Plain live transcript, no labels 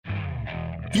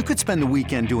You could spend the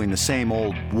weekend doing the same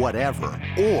old whatever,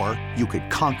 or you could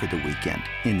conquer the weekend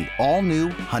in the all-new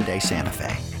Hyundai Santa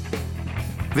Fe.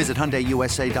 Visit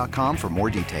HyundaiUSA.com for more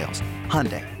details.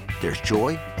 Hyundai, there's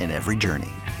joy in every journey.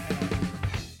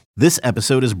 This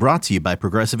episode is brought to you by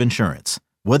Progressive Insurance.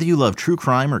 Whether you love true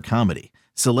crime or comedy,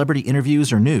 celebrity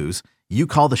interviews or news, you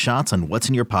call the shots on what's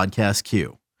in your podcast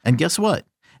queue. And guess what?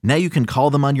 Now you can call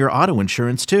them on your auto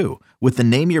insurance too with the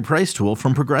Name Your Price tool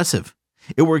from Progressive.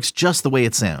 It works just the way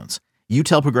it sounds. You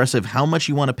tell Progressive how much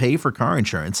you want to pay for car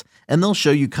insurance, and they'll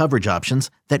show you coverage options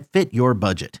that fit your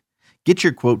budget. Get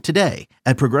your quote today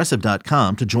at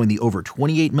Progressive.com to join the over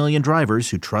 28 million drivers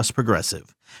who trust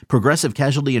Progressive. Progressive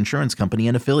Casualty Insurance Company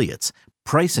and Affiliates.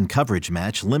 Price and coverage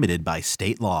match limited by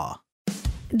state law.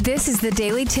 This is the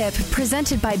Daily Tip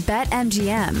presented by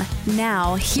BetMGM.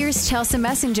 Now, here's Chelsea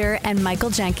Messenger and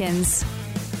Michael Jenkins.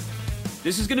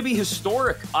 This is going to be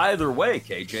historic either way,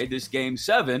 KJ. This Game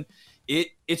 7,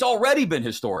 it's already been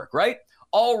historic, right?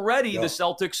 Already the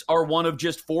Celtics are one of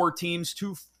just 4 teams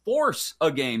to force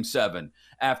a Game 7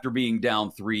 after being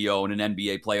down 3-0 in an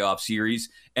NBA playoff series.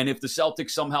 And if the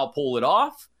Celtics somehow pull it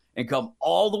off and come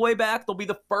all the way back, they'll be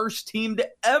the first team to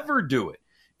ever do it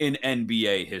in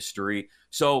NBA history.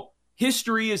 So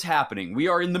history is happening. We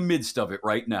are in the midst of it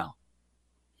right now.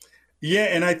 Yeah,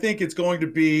 and I think it's going to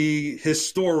be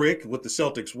historic with the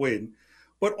Celtics win.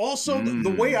 But also the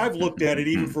way I've looked at it,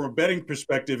 even from a betting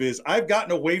perspective, is I've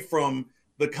gotten away from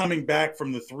the coming back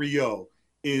from the 3-0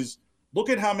 is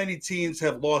look at how many teams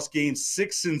have lost games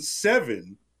 6 and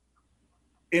 7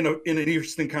 in an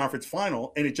Eastern Conference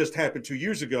final, and it just happened 2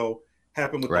 years ago,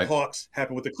 happened with the Hawks,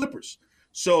 happened with the Clippers.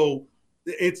 So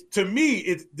it's, to me,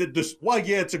 it's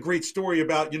it's a great story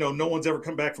about, no one's ever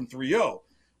come back from 3-0,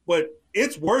 but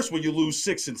it's worse when you lose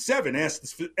 6 and 7. Ask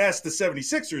the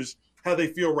 76ers how they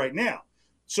feel right now.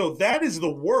 So that is the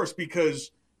worst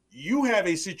because you have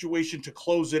a situation to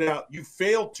close it out. You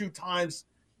failed 2 times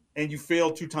and you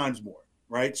failed 2 times more,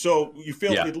 right? So you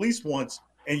failed at least once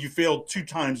and you failed 2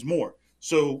 times more.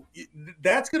 So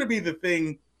that's going to be the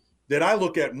thing that I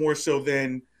look at more so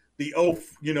than the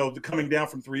the coming down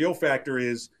from 3-0 factor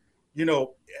is,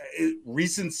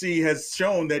 recency has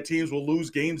shown that teams will lose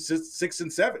games 6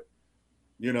 and 7.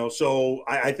 So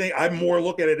I think I more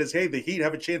look at it as, hey, the Heat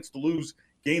have a chance to lose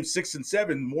games 6 and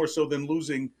 7 more so than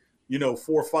losing,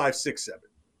 4, 5, 6, 7.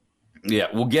 Yeah,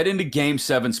 we'll get into Game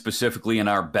 7 specifically in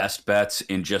our best bets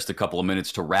in just a couple of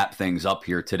minutes to wrap things up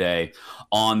here today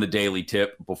on the Daily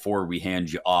Tip before we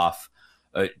hand you off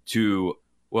to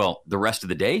the rest of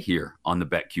the day here on the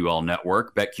BetQL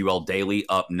network. BetQL Daily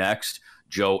up next.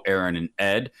 Joe, Aaron, and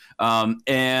Ed.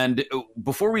 And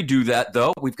before we do that,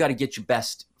 though, we've got to get you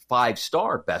best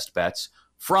 5-star best bets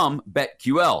from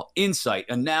BetQL. Insight,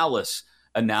 analysis.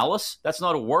 Analysis? That's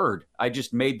not a word. I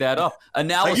just made that up.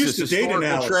 Analysis,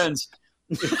 historical trends,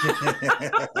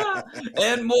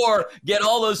 and more. Get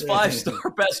all those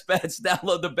 5-star best bets.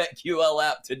 Download the BetQL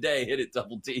app today. Hit it,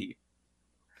 Double T.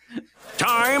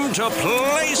 Time to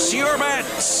place your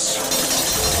bets.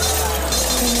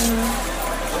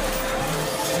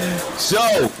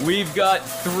 So we've got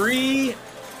 3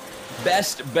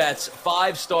 best bets,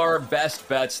 5-star best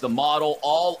bets, the model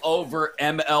all over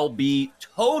MLB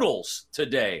totals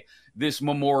today, this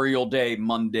Memorial Day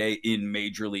Monday in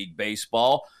Major League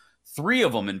Baseball. 3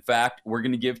 of them, in fact, we're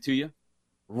going to give to you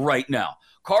right now.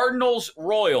 Cardinals,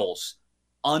 Royals,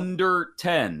 under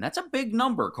 10. That's a big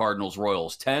number, Cardinals,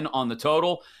 Royals, 10 on the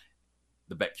total.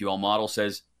 The BetQL model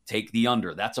says take the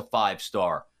under. That's a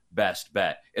 5-star best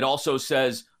bet. It also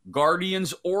says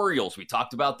Guardians, Orioles. We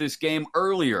talked about this game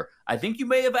earlier. I think you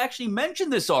may have actually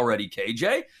mentioned this already,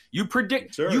 KJ.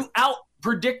 You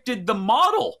out-predicted the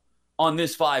model on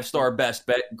this 5-star best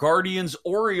bet. Guardians,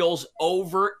 Orioles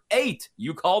over 8.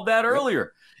 You called that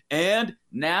earlier. And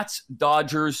Nats,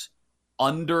 Dodgers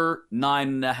under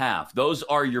 9.5. Those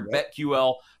are your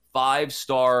BetQL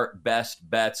 5-star best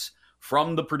bets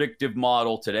from the predictive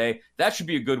model today. That should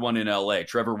be a good one in LA.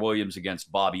 Trevor Williams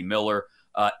against Bobby Miller.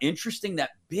 Interesting,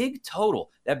 that big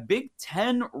total, that big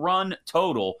 10-run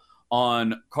total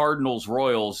on Cardinals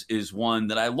Royals is one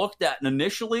that I looked at, and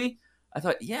initially I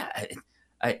thought,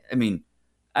 I mean,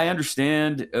 I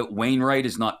understand Wainwright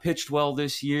has not pitched well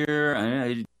this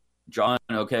year. John,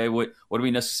 okay, what do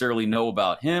we necessarily know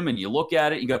about him? And you look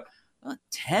at it, you go,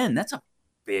 10, that's a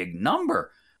big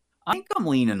number. I think I'm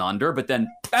leaning under, but then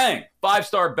bang,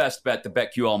 5-star best bet. The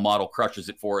BetQL model crushes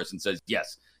it for us and says,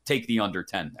 yes, take the under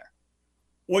 10 there.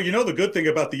 Well, the good thing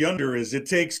about the under is it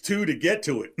takes 2 to get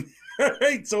to it,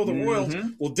 right? So the Royals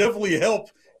will definitely help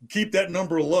keep that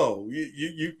number low.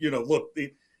 Look,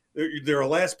 they're a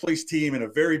last place team in a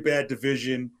very bad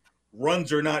division.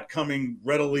 runs are not coming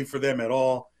readily for them at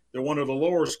all. They're one of the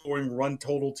lower scoring run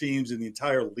total teams in the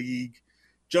entire league,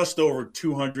 just over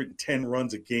 210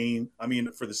 runs a game,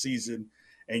 for the season.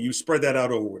 And you spread that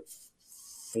out over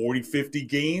 40, 50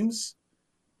 games.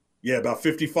 Yeah, about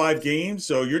 55 games.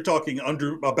 So you're talking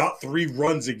under about 3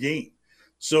 runs a game.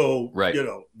 So, right.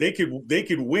 They could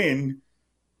win,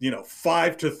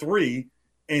 5-3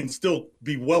 and still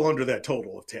be well under that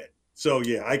total of 10. So,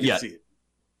 yeah, I can see it.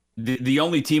 The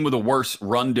only team with a worse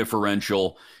run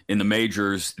differential in the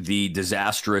majors, the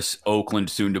disastrous Oakland,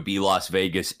 soon-to-be Las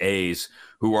Vegas A's,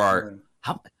 who are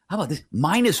how about this?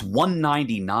 Minus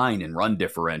 199 in run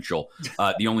differential.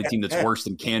 The only team that's worse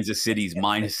than Kansas City's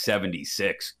minus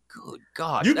 76. Good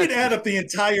God. You could add up the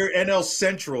entire NL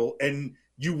Central, and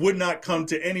you would not come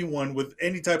to anyone with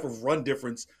any type of run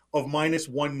difference of minus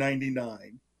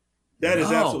 199. That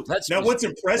is absolutely. Now, what's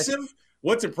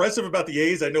impressive about the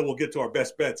A's, I know we'll get to our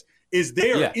best bets, is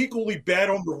they are equally bad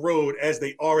on the road as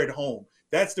they are at home.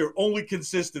 That's their only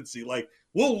consistency. Like,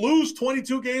 we'll lose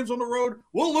 22 games on the road.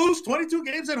 We'll lose 22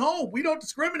 games at home. We don't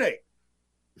discriminate.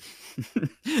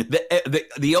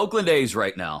 The Oakland A's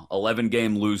right now,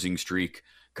 11-game losing streak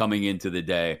coming into the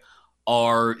day,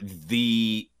 are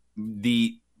the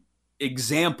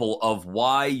example of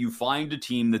why you find a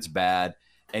team that's bad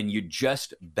and you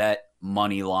just bet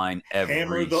money line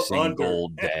every single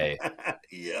day.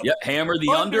 Hammer the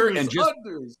under and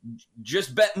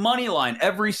just bet money line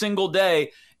every single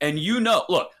day. And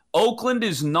look, Oakland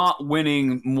is not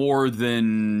winning more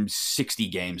than 60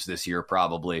 games this year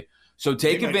probably. So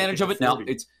take advantage of it now.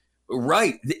 It's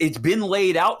right. It's been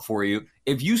laid out for you.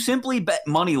 If you simply bet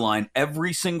money line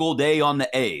every single day on the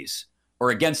A's, or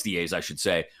against the A's, I should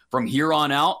say, from here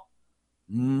on out,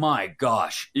 my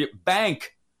gosh,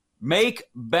 make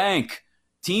bank.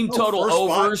 Team total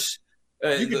overs.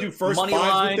 You can do first money fives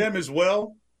line with them as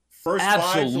well. First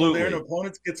fives on there, and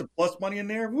opponents get some plus money in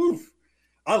there. Woof!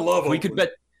 I love Oakland.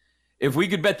 If we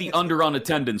could bet the under on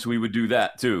attendance, we would do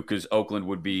that too, because Oakland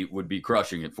would be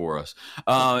crushing it for us.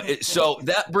 So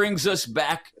that brings us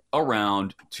back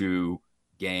around to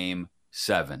Game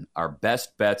 7. Our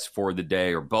best bets for the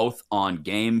day are both on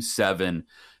Game 7,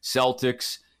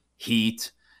 Celtics,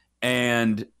 Heat,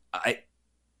 and I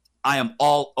am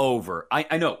all over.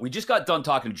 I know we just got done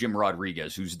talking to Jim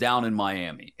Rodriguez, who's down in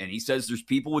Miami, and he says there's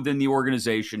people within the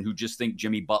organization who just think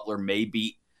Jimmy Butler may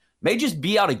just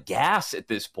be out of gas at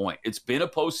this point. It's been a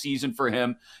postseason for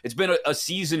him. It's been a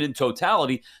season in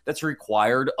totality that's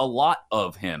required a lot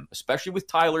of him, especially with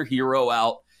Tyler Hero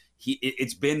out.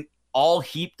 It's been all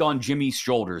heaped on Jimmy's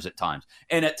shoulders at times.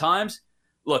 And at times,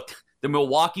 look, the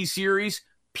Milwaukee series,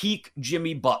 peak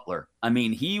Jimmy Butler. I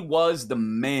mean, he was the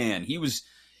man.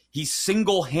 He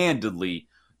single-handedly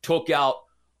took out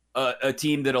a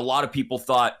team that a lot of people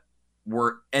thought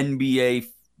were NBA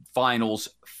Finals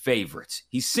favorites.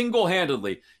 He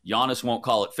single-handedly, Giannis won't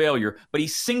call it failure, but he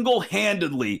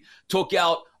single-handedly took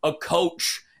out a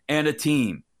coach and a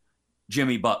team,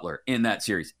 Jimmy Butler, in that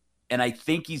series. And I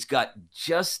think he's got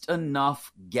just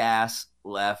enough gas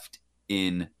left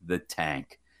in the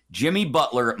tank. Jimmy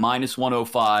Butler at minus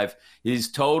 105. His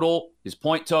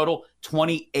point total,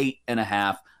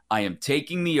 28.5. I am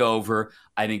taking the over.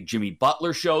 I think Jimmy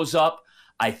Butler shows up.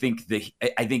 I think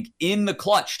in the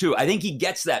clutch too. I think he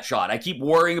gets that shot. I keep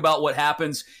worrying about what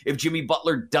happens if Jimmy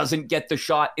Butler doesn't get the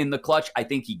shot in the clutch. I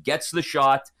think he gets the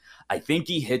shot. I think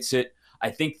he hits it. I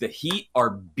think the Heat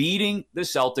are beating the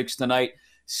Celtics tonight,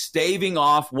 staving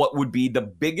off what would be the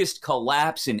biggest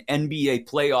collapse in NBA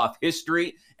playoff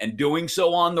history, and doing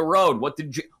so on the road.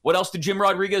 What else did Jim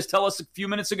Rodriguez tell us a few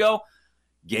minutes ago?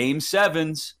 Game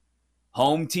 7s.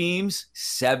 Home teams,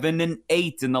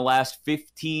 7-8 in the last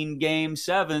 15 Game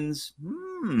 7s.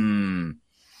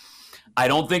 I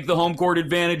don't think the home court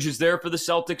advantage is there for the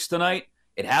Celtics tonight.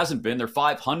 It hasn't been. They're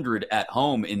 500 at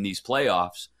home in these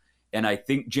playoffs. And I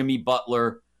think Jimmy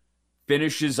Butler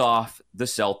finishes off the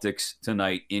Celtics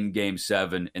tonight in Game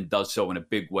 7 and does so in a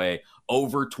big way.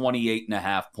 Over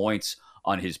 28.5 points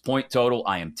on his point total.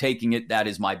 I am taking it. That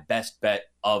is my best bet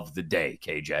of the day,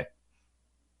 KJ.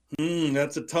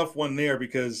 That's a tough one there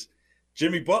because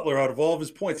Jimmy Butler, out of all of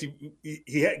his points,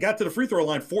 he got to the free throw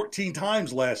line 14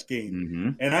 times last game. Mm-hmm.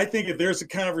 And I think if there's a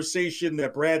conversation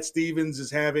that Brad Stevens is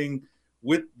having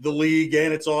with the league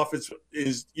and its office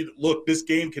is, look, this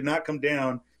game cannot come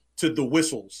down to the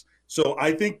whistles. So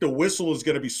I think the whistle is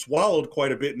going to be swallowed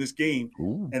quite a bit in this game.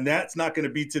 Ooh. And that's not going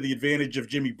to be to the advantage of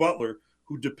Jimmy Butler,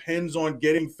 who depends on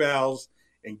getting fouls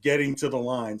and getting to the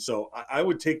line. So I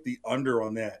would take the under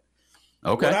on that.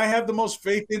 Okay. What I have the most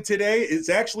faith in today is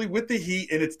actually with the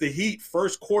Heat, and it's the Heat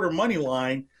first quarter money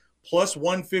line plus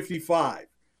 155.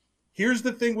 here's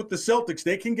the thing with the Celtics.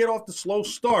 They can get off the slow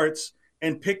starts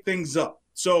and pick things up.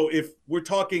 So if we're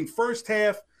talking first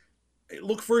half,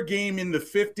 look for a game in the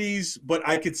 50s, but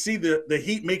I could see the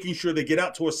Heat making sure they get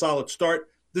out to a solid start.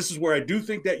 This is where I do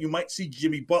think that you might see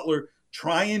Jimmy Butler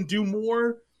try and do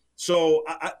more. So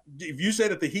if you say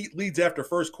that the Heat leads after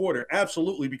first quarter,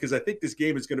 absolutely, because I think this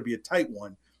game is going to be a tight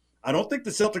one. I don't think the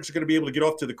Celtics are going to be able to get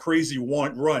off to the crazy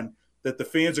run that the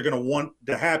fans are going to want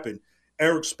to happen.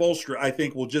 Eric Spoelstra, I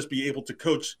think, will just be able to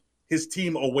coach his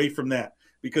team away from that,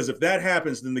 because if that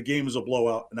happens, then the game is a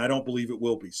blowout, and I don't believe it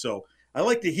will be. So I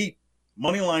like the Heat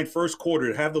money line first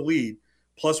quarter to have the lead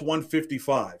plus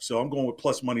 155. So I'm going with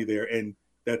plus money there, and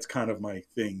that's kind of my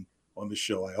thing on the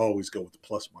show. I always go with the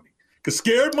plus money because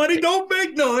scared money don't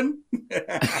make none.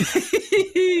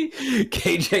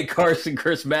 KJ Carson,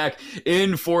 Chris Mack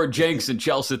in for Jenks and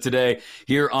Chelsea today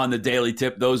here on the Daily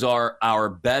Tip. Those are our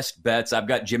best bets. I've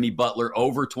got Jimmy Butler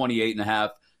over 28.5.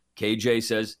 KJ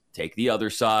says take the other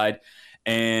side.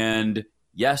 And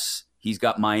yes, he's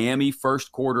got Miami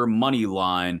first quarter money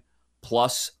line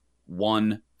plus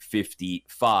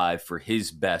 155 for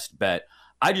his best bet.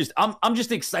 I'm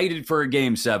just excited for a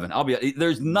game 7.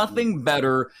 There's nothing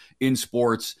better in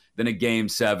sports than a game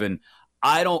 7.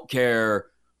 I don't care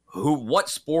what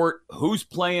sport, who's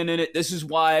playing in it. This is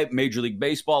why Major League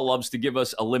Baseball loves to give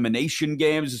us elimination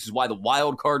games. This is why the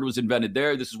wild card was invented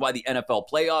there. This is why the NFL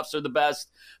playoffs are the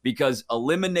best, because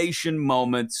elimination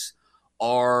moments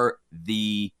are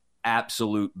the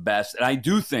absolute best. And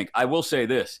I will say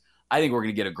this, I think we're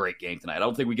going to get a great game tonight. I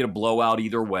don't think we get a blowout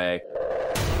either way.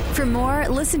 For more,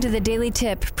 listen to the Daily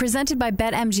Tip presented by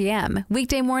BetMGM.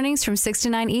 Weekday mornings from 6 to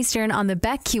 9 Eastern on the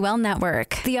BetQL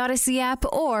network, the Odyssey app,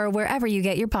 or wherever you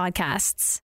get your podcasts.